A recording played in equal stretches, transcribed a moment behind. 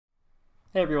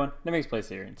Hey everyone, NicMakesPlays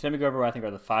here. Today I'm going to go over what I think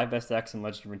are the 5 best decks in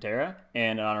Legend of Runeterra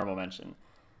and an honorable mention.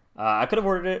 I could have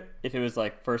ordered it if it was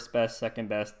like first best, second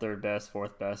best, third best,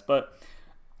 fourth best, but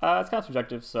it's kind of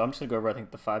subjective, so I'm just going to go over what I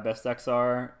think the 5 best decks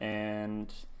are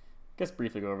and I guess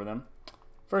briefly go over them.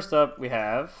 First up, we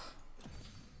have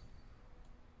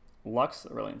Lux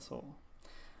Aurelion Sol.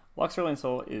 Lux Aurelion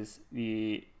Sol is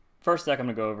the first deck I'm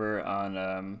going to go over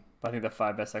on, I think the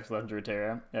 5 best decks of Legend of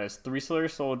Runeterra. It has 3 Slayer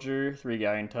Soldier, 3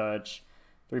 Guiding Touch,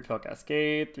 3 Pale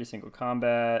Cascade, 3 Single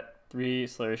Combat, 3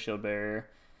 Slayer Shield Bearer,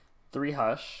 3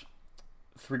 Hush,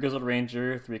 3 Grizzled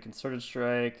Ranger, 3 Concerted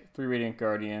Strike, 3 Radiant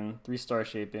Guardian, 3 Star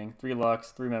Shaping, 3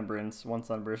 Lux, 3 Remembrance, 1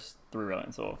 Sunburst, 3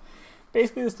 Aurelion Sol.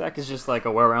 Basically, this deck is just like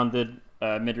a well-rounded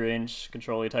mid-range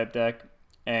control type deck,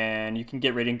 and you can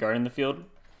get Radiant Guardian in the field,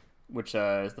 which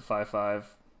is the 5/5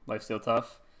 Lifesteal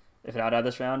Tough, if not out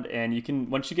this round, and you can,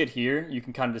 once you get here, you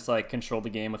can kind of just like control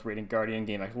the game with Radiant Guardian.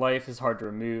 Game back life is hard to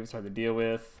remove, it's hard to deal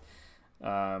with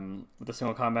the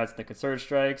single combats and the concerted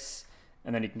strikes,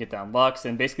 and then you can get down Lux,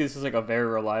 and basically this is like a very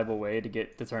reliable way to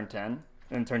get to turn 10,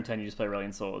 and turn 10 you just play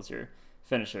Aurelion Sol as your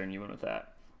finisher and you win with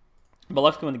that. But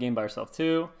Lux can win the game by herself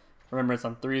too. Remember, it's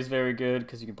on 3 is very good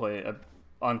because you can play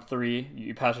on 3,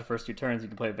 you pass your first 2 turns, you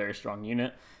can play a very strong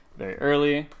unit very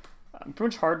early. Pretty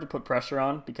much hard to put pressure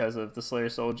on because of the Slayer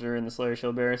Soldier and the Slayer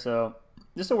Shield Bearer, so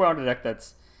just a well-rounded deck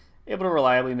that's able to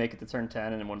reliably make it to turn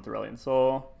 10 and win with Aurelion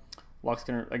Sol. Lux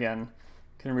can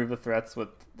remove the threats with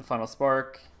the Final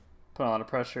Spark, put on a lot of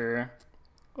pressure.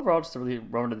 Overall, just a really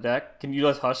well-rounded deck. Can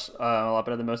utilize Hush a lot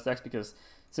better than most decks because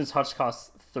since Hush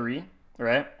costs 3,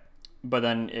 right? But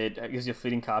then it gives you a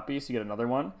fleeting copy, so you get another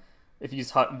one. If you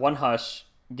use 1 Hush,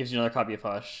 it gives you another copy of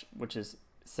Hush, which is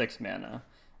 6 mana.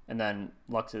 And then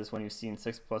Lux is when you've seen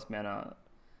 6+ mana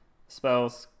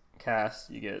spells cast,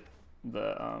 you get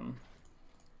the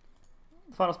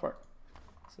Final Spark.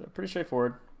 So pretty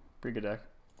straightforward, pretty good deck.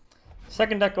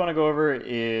 Second deck I want to go over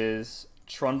is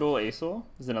Trundle Acel.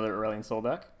 This is another Aurelion Sol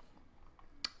deck.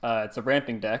 It's a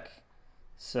ramping deck.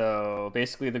 So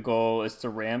basically the goal is to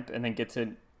ramp and then get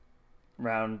to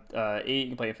round 8. You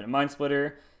can play Infinite Mind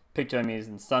Splitter, pick 2 enemies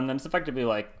and stun them. It's effectively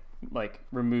like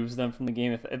removes them from the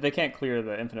game. If they can't clear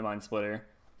the Infinite Mind Splitter,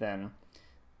 then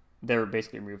they're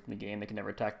basically removed from the game. They can never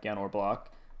attack again or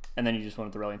block. And then you just win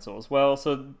with the Aurelion Sol as well.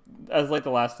 So as like the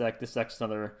last deck, this deck's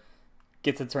another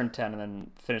gets to turn 10 and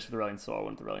then finish with the Aurelion Sol.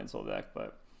 Win with the Aurelion Sol deck.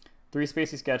 But 3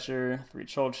 Spacey Sketcher, 3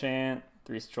 Troll Chant,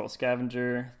 3 Troll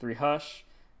Scavenger, 3 Hush,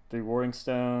 3 Warding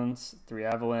Stones, 3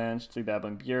 Avalanche, 3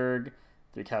 Babbling Bjerg,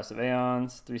 3 Cast of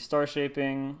Aeons, 3 Star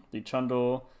Shaping, 3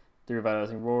 Trundle, 3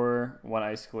 Revitalizing Roar, 1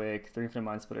 Ice Quake, 3 Infinite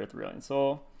Mind Splitter, 3 Aurelion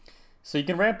Sol. So you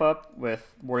can ramp up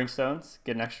with Warding Stones,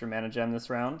 get an extra mana gem this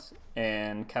round,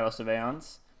 and Catalyst of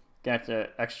Aeons, get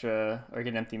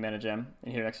an empty mana gem,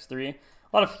 and here an extra 3. A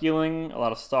lot of healing, a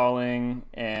lot of stalling,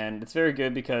 and it's very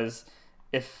good because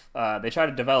if they try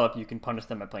to develop, you can punish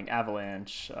them by playing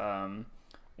Avalanche and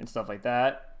stuff like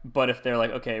that. But if they're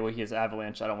like, okay, well he has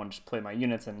Avalanche, I don't want to just play my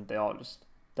units, and they all just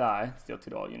die, steal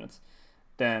 2 to all units,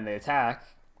 then they attack.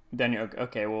 Then you're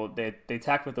okay, well, they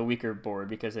attacked with a weaker board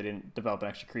because they didn't develop an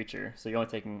extra creature. So you're only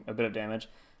taking a bit of damage.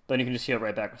 But then you can just heal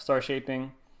right back with Star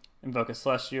Shaping, invoke a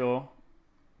Celestial,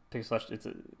 pick a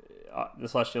Celestial. The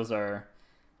Celestials are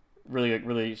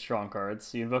really strong cards.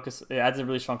 So you invoke it adds a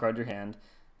really strong card to your hand,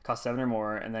 costs 7 or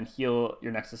more, and then heal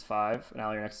your Nexus 5, and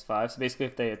ally your Nexus 5. So basically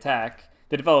if they attack,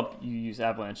 they develop, you use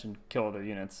Avalanche and kill their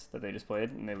units that they just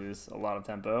played, and they lose a lot of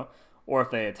tempo. Or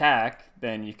if they attack,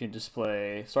 then you can just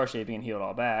play Star Shaping and heal it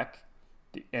all back.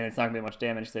 And it's not going to be much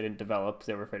damage because they didn't develop because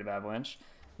they were afraid of Avalanche.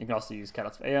 You can also use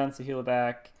Catalyst of Aeons to heal it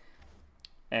back.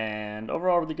 And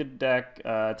overall, really good deck.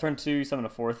 Turn 2, you summon a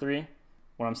 4/3.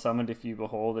 When I'm summoned, if you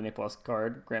behold an A+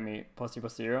 card, grant me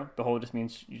 +2/+0. Behold just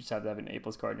means you just have to have an A+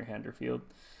 card in your hand or field.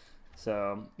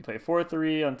 So you play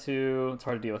 4/3 on 2. It's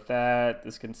hard to deal with that.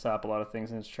 This can stop a lot of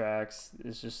things in its tracks.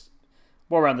 It's just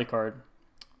well-rounded card.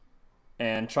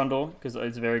 And Trundle, because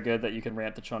it's very good that you can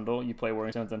ramp the Trundle. You play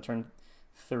Warding Stones on turn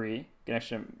 3, get an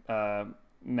extra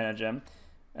mana gem.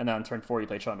 And then on turn 4, you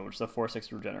play Trundle, which is a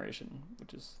 4/6 regeneration,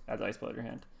 which is adds Ice Blood to your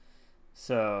hand.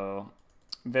 So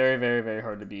very, very, very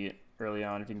hard to beat early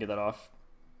on if you can get that off.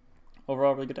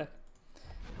 Overall, really good deck.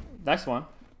 Next one,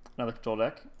 another control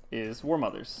deck, is War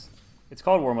Mothers. It's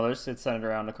called War Mothers. It's centered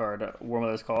around the card War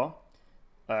Mother's Call.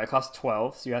 It costs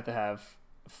 12, so you have to have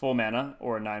full mana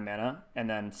or 9 mana, and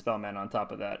then spell mana on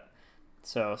top of that.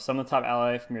 So summon the top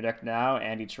ally from your deck now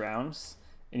and each rounds,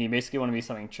 and you basically want to be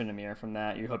summoning Tryndamere from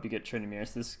that. You hope you get Tryndamere.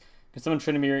 So this can summon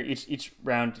Tryndamere each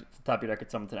round. At the top of your deck,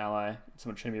 it's summon an ally,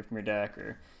 summon Tryndamere from your deck,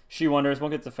 or She Wonders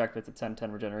won't get its effect, but it's a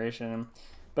 10/10 regeneration.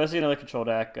 But it's another control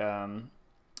deck.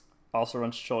 also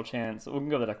runs Troll Chant, so we can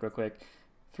go over the deck real quick.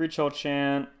 3 Troll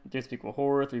Chant, 3 Unspeakable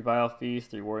Horror, 3 Vile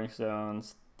Feast, 3 Warring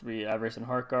Stones, 3 Avarice and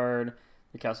Heartguard,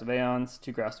 3 Castle of Aeons,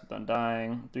 2 Grasp with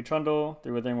Undying, 3 Trundle,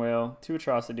 3 Withering Wail, 2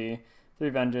 Atrocity, 3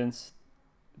 Vengeance,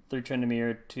 3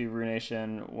 Tryndamere, 2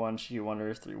 Ruination, 1 She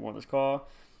Wonders, 3 Warlord's Call.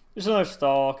 Just another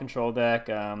stall control deck.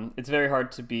 It's very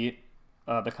hard to beat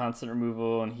the constant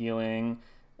removal and healing.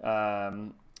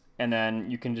 And then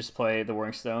you can just play the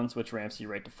Warring Stones, which ramps you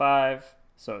right to 5.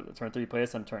 So the turn 3 you play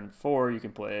this, on turn 4 you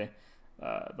can play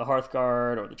the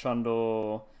Hearthguard or the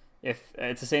Trundle. If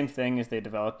it's the same thing as they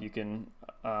develop, you can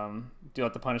do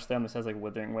have to punish them. This has like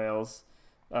Withering Wails.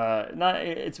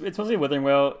 It's mostly Withering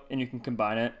Wail, and you can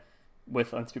combine it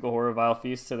with Unspeakable Horror, Vile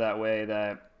Feast, so that way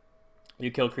that you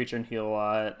kill a creature and heal a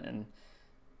lot. And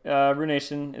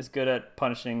Ruination is good at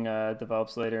punishing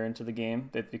develops later into the game.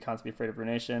 They have to be constantly afraid of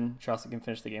Ruination. Trust can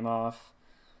finish the game off.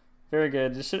 Very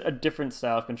good. Just a different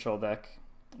style of control deck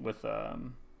with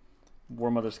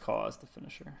War Mother's Call as the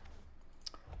finisher.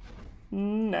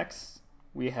 Next,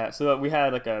 we had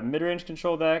like a mid-range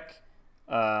control deck,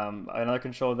 another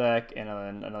control deck, and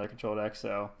another control deck.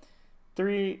 So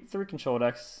three control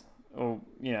decks. Oh,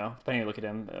 you know, depending on how you look at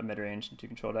them, a mid-range and 2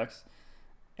 control decks.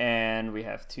 And we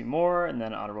have 2 more, and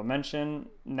then honorable mention.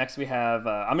 Next we have,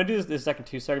 I'm going to do this deck in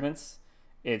 2 segments.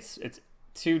 It's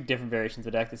 2 different variations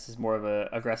of deck. This is more of an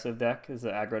aggressive deck. This is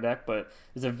an aggro deck, but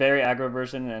there's a very aggro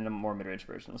version and a more mid-range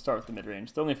version. We'll start with the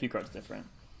mid-range. There's only a few cards different.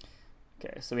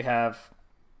 Okay, so we have,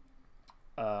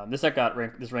 this deck got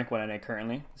rank 1 NA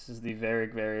currently. This is the very,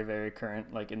 very, very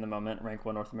current, like in the moment, rank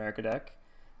 1 North America deck.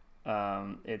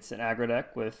 It's an aggro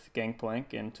deck with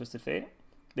Gangplank and Twisted Fate.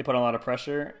 They put on a lot of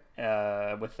pressure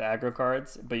with the aggro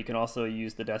cards, but you can also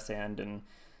use the Death's Hand and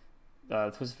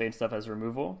Twisted Fate stuff as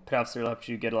removal. Perhaps it'll help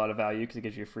you get a lot of value because it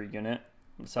gives you a free unit.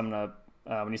 When you summon,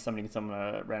 you can summon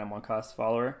a random 1-cost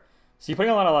follower. So you're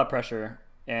putting a lot of pressure,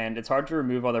 and it's hard to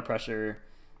remove all their pressure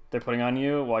they're putting on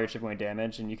you while you're chipping away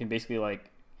damage, and you can basically like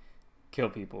kill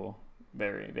people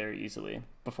very, very easily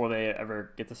before they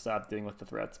ever get to stop dealing with the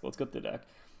threats. But let's go through the deck.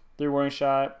 3 Warring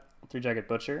Shot, 3 Jagged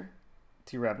Butcher,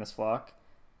 2 Ravenous Flock,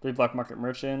 3 Black Market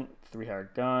Merchant, 3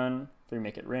 Hired Gun, 3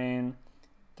 Make It Rain,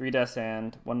 3 Death's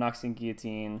Hand, 1 Noxian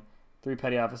Guillotine, 3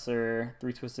 Petty Officer,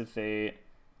 3 Twisted Fate,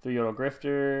 3 Yodel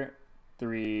Grifter,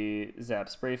 3 Zap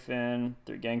Sprayfin,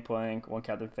 3 Gangplank, 1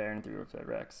 Captain Fair, and 3 Riptide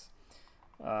Rex.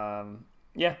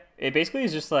 Yeah, it basically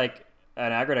is just like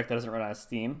an aggro deck that doesn't run out of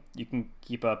steam. You can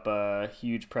keep up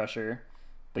huge pressure,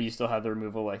 but you still have the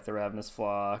removal like the Ravenous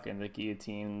Flock and the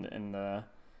Guillotine and the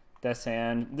Death's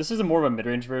Hand. This is more of a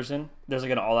mid-range version. There's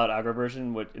like an all-out aggro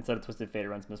version, which instead of Twisted Fate, it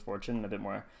runs Misfortune, a bit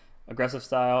more aggressive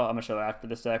style. I'm going to show that after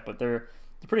this deck, but they're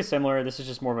pretty similar. This is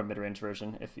just more of a mid-range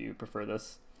version if you prefer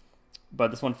this.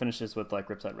 But this one finishes with like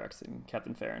Riptide Rex and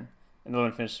Captain Farron, and the other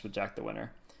one finishes with Jack the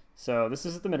Winner. So this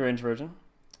is the mid-range version.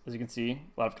 As you can see,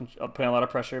 putting a lot of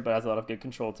pressure, but has a lot of good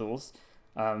control tools.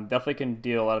 Definitely can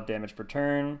deal a lot of damage per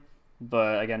turn,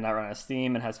 but again, not run out of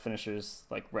steam, and has finishers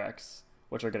like Rex,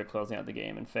 which are good at closing out the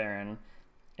game, and Farron.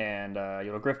 And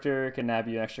Yodel Grifter can nab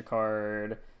you an extra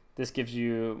card. This gives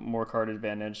you more card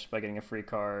advantage by getting a free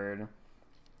card.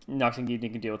 Noxian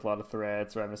Guillotine can deal with a lot of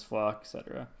threats, Ravenous Flock,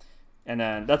 etc. And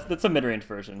then that's a mid-range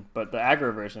version, but the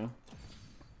aggro version,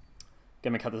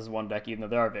 gonna count this as one deck, even though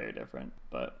they are very different,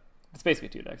 but it's basically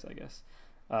 2 decks, I guess.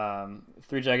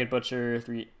 3 Jagged Butcher,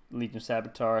 3 Legion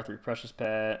Saboteur, 3 Precious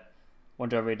Pet, 1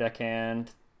 Driveway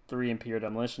Deckhand, 3 Imperial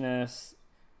Demolitionist,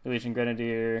 3 Legion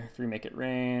Grenadier, 3 Make It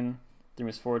Rain, 3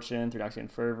 Misfortune, 3 Noxian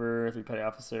Fervor, 3 Petty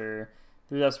Officer,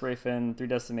 3 Death Sprayfin, 3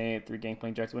 Decimate, 3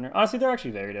 Gangplank Jack the Winner. Honestly, they're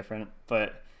actually very different,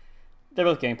 but they're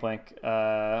both Gangplank.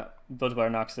 Bilgewater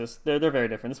Noxus, they're very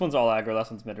different. This one's all aggro,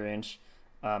 last one's mid-range.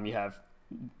 You have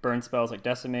burn spells like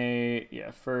Decimate, you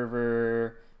have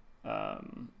Fervor,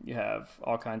 you have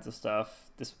all kinds of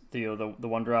stuff. The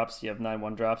 1-drops, you have 9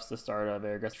 1-drops to start a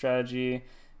very aggressive strategy.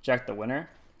 Jack the Winner.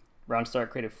 Round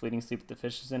start, create a Fleeting Sleep with the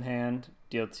fishes in hand.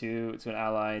 Deal 2 to an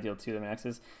ally, deal 2 to the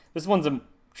maxes. This one's a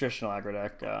traditional aggro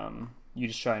deck. You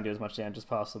just try and do as much damage as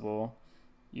possible.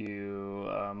 You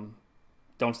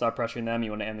don't stop pressuring them. You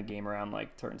want to end the game around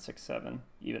like turn 6, 7.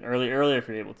 Even earlier if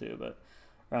you're able to, but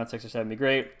around 6 or 7 would be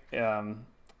great.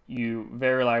 You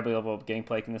very reliably level up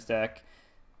Gangplank in this deck.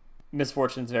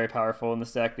 Misfortune's very powerful in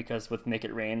this deck because with Make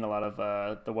It Rain, a lot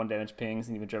of the 1 damage pings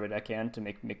and even Driveway Deckhand to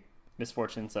make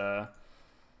Misfortune's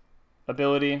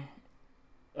ability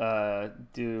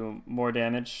do more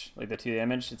damage, like the 2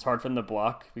 damage. It's hard for them to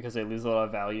block because they lose a lot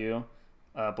of value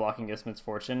blocking against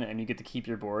Misfortune, and you get to keep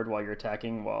your board while you're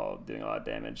attacking while doing a lot of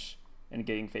damage and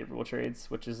getting favorable trades,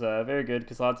 which is very good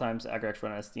because a lot of times aggro decks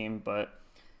run out of steam, but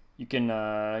you can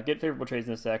get favorable trades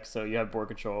in this deck, so you have board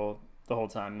control the whole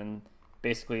time, and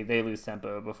basically they lose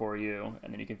tempo before you,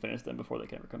 and then you can finish them before they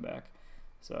can ever come back.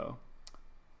 So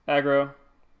aggro,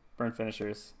 burn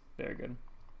finishers, very good.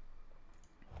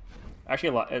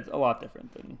 Actually, it's a lot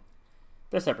different than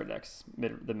the separate decks,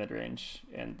 the mid range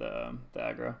and the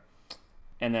aggro.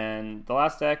 And then the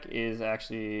last deck is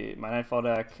actually my Nightfall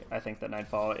deck. I think that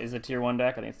Nightfall is a tier 1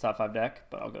 deck. I think it's top 5 deck,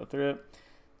 but I'll go through it.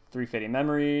 3 Fading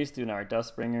Memories, 2 Nara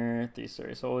Dustbringer, 3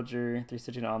 Story Soldier, 3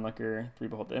 Stitching Onlooker, 3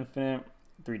 Behold the Infinite,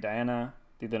 3 Diana,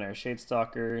 3 Lunar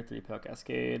Shadestalker, 3 Pale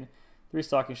Cascade, 3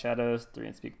 Stalking Shadows, 3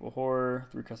 Unspeakable Horror,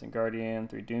 3 Crescent Guardian,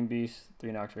 3 Doom Beast,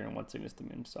 3 Nocturne, and 1 Cygnus the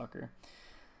Moonstalker.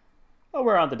 Oh,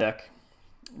 we're on the deck.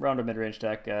 We're on a mid-range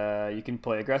deck. You can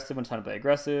play aggressive when it's time to play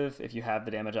aggressive if you have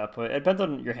the damage output. It depends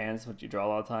on your hands, what you draw a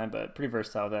lot of time, but pretty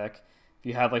versatile deck. If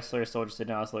you have like Slayer Soldier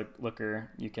sitting out as Looker,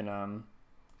 you can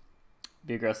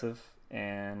be aggressive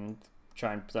and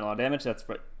try and present a lot of damage. That's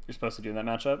what you're supposed to do in that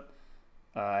matchup.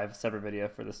 I have a separate video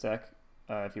for this deck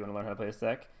if you want to learn how to play this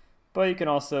deck. But you can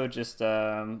also just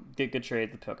get good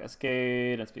trades with Pale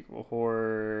Cascade, Unspeakable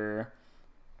Horror.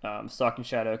 Stalking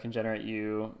Shadow can generate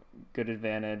you good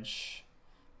advantage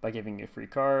by giving you free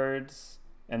cards,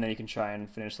 and then you can try and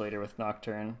finish later with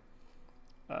Nocturne.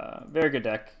 Very good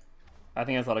deck. I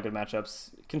think it has a lot of good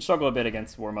matchups. It can struggle a bit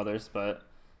against War Mothers, but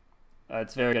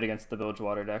it's very good against the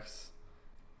Bilgewater decks.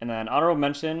 And then honorable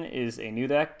mention is a new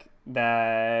deck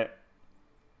that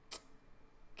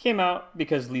came out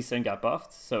because Lee Sin got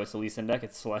buffed, so it's a Lee Sin deck.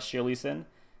 It's Celestial Lee Sin.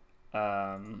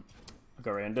 I'll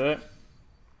go right into it.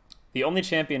 The only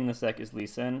champion in this deck is Lee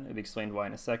Sin. It'll be explained why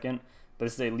in a second. But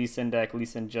this is a Lee Sin deck. Lee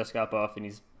Sin just got buffed, and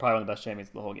he's probably one of the best champions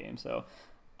of the whole game. So,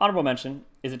 honorable mention.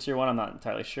 Is it tier 1? I'm not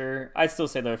entirely sure. I'd still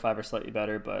say their 5 are slightly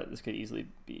better, but this could easily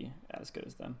be as good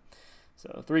as them.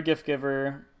 So, 3 Gift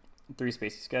Giver, 3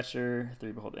 Spacey Sketcher,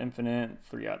 3 Behold the Infinite,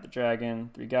 3 Out the Dragon,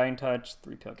 3 Guiding Touch,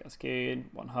 3 Pale Cascade,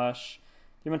 1 Hush,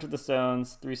 3 Mentor of the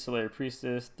Stones, 3 Slayer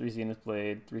Priestess, 3 Zenith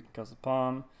Blade, 3 Concussive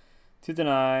Palm, 2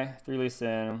 Deny, 3 Lee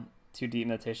Sin, 2 Deep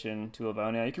Meditation, 2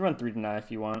 Livonia. You can run 3 Deny if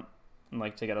you want, and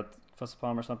like take out a Concussive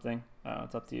Palm or something. I don't know,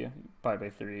 it's up to you. You probably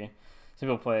play 3. Some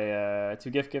people play 2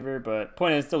 Gift Giver, but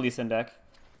point is, it's still Lee Sin deck.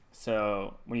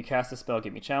 So when you cast a spell,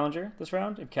 give me Challenger this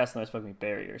round. If you cast another spell, give me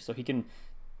Barrier. So he can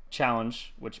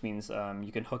challenge, which means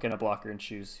you can hook in a blocker and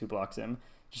choose who blocks him.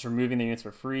 Just removing the units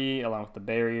for free along with the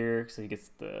Barrier, so he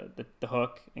gets the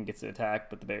hook and gets to attack,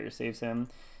 but the Barrier saves him.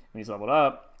 When he's leveled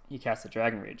up, he casts a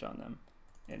Dragon Rage on them.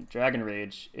 And Dragon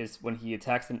Rage is when he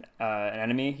attacks an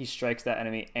enemy, he strikes that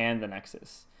enemy and the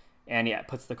Nexus. And he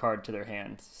puts the card to their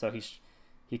hand. So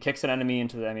he kicks an enemy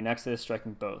into the enemy Nexus,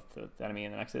 striking both the enemy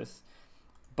and the Nexus.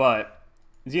 But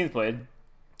Zenith Blade,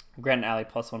 grant an ally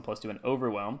 +1/+2 and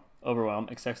Overwhelm. Overwhelm,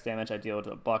 excess damage ideal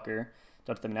to a blocker.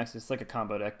 To the Nexus. It's like a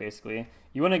combo deck, basically.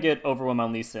 You want to get Overwhelm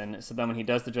on Lee Sin, so then when he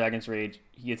does the Dragon's Rage,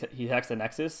 he attacks the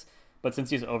Nexus. But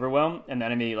since he's Overwhelm and the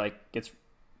enemy gets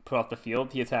put off the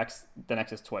field, he attacks the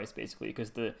Nexus twice, basically,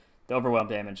 because the Overwhelm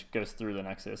damage goes through the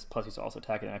Nexus, plus he's also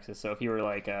attacking the Nexus. So if he were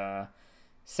like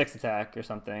 6 attack or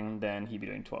something, then he'd be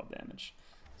doing 12 damage.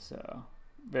 So,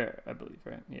 I believe,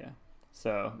 right? Yeah.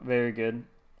 So, very good.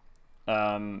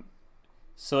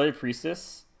 Slayer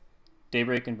Priestess.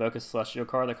 Daybreak invoke a Celestial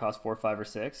card that costs 4, 5, or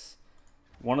 6.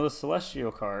 One of the Celestial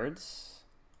cards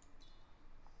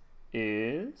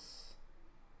is...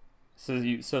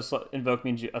 So invoke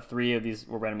means a 3 of these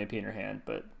will randomly appear in your hand,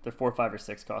 but they're 4, 5, or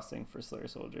 6 costing for Slayer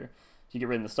Soldier. So you get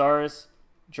rid of the stars,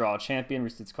 draw a champion,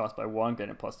 reduce its cost by 1, get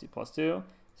it +2/+2.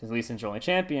 Since Lee Sin's your only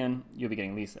champion, you'll be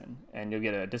getting Lee Sin, and you'll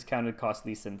get a discounted cost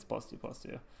Lee Sin's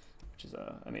 +2/+2, which is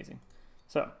amazing.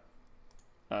 So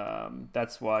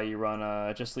that's why you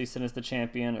run just Lee Sin as the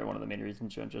champion, or one of the main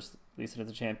reasons you run just Lee Sin as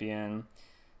the champion.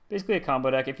 Basically a combo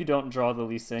deck. If you don't draw the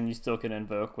Lee Sin, you still can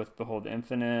invoke with Behold the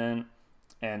Infinite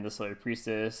and the Slayer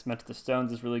Priestess. Mentor of the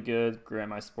Stones is really good. Grant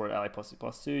my support ally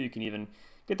 +2/+2. You can even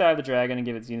get the Eye of the Dragon and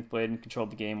give it Zenith Blade and control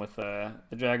the game with the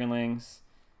Dragonlings.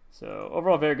 So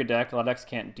overall, very good deck. A lot of decks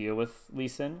can't deal with Lee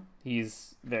Sin.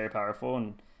 He's very powerful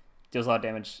and deals a lot of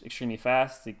damage extremely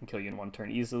fast. He can kill you in 1 turn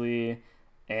easily.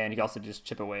 And he can also just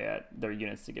chip away at their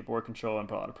units to get board control and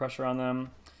put a lot of pressure on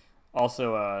them.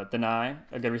 Also, Deny,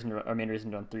 a good reason, our main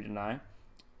reason to run 3 Deny,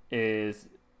 is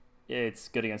it's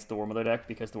good against the War Mother deck,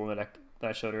 because the War Mother deck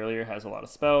that I showed earlier has a lot of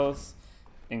spells,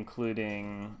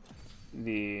 including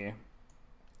the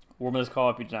War Mother's Call.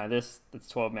 If you deny this, that's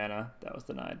 12 mana, that was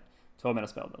denied. 12 mana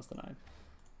spell, that was denied.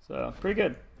 So, pretty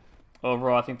good.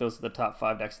 Overall, I think those are the top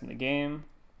 5 decks in the game.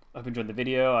 I hope you enjoyed the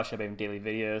video. I should be having daily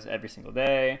videos every single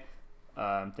day.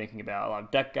 I'm thinking about a lot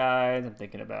of deck guides. I'm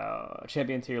thinking about a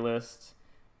champion tier list,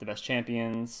 the best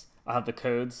champions. I'll have the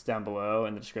codes down below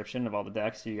in the description of all the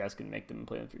decks, so you guys can make them and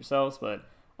play them for yourselves. But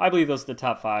I believe those are the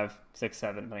top 5, 6,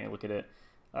 7, depending on look at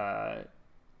it.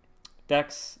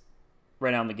 Decks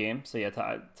right now in the game. So yeah,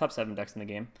 top 7 decks in the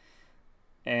game.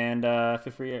 And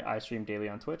feel free, I stream daily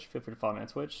on Twitch. Feel free to follow me on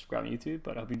Twitch, grab me on YouTube.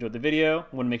 But I hope you enjoyed the video.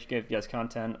 I want to make sure to give you guys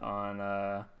content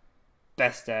on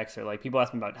best decks, or like people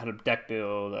ask me about how to deck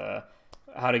build,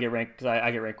 how to get ranked, because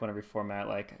I get ranked on every format,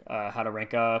 like how to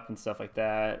rank up and stuff like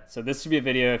that. So this should be a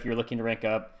video if you're looking to rank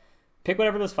up. Pick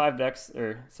whatever those 5 decks,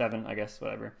 or 7, I guess,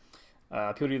 whatever.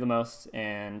 Appeal to you the most,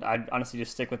 and I'd honestly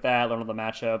just stick with that, learn all the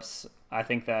matchups. I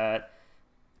think that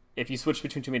if you switch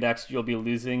between too many decks, you'll be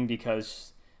losing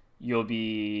because you'll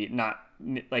be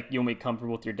you'll be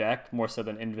comfortable with your deck more so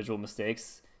than individual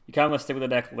mistakes. You kind of want to stick with the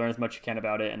deck, learn as much as you can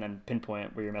about it, and then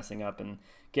pinpoint where you're messing up and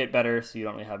get better so you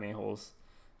don't really have any holes.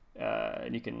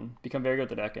 And you can become very good with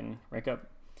the deck and rank up.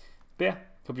 But yeah,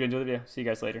 hope you enjoyed the video. See you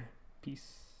guys later.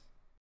 Peace.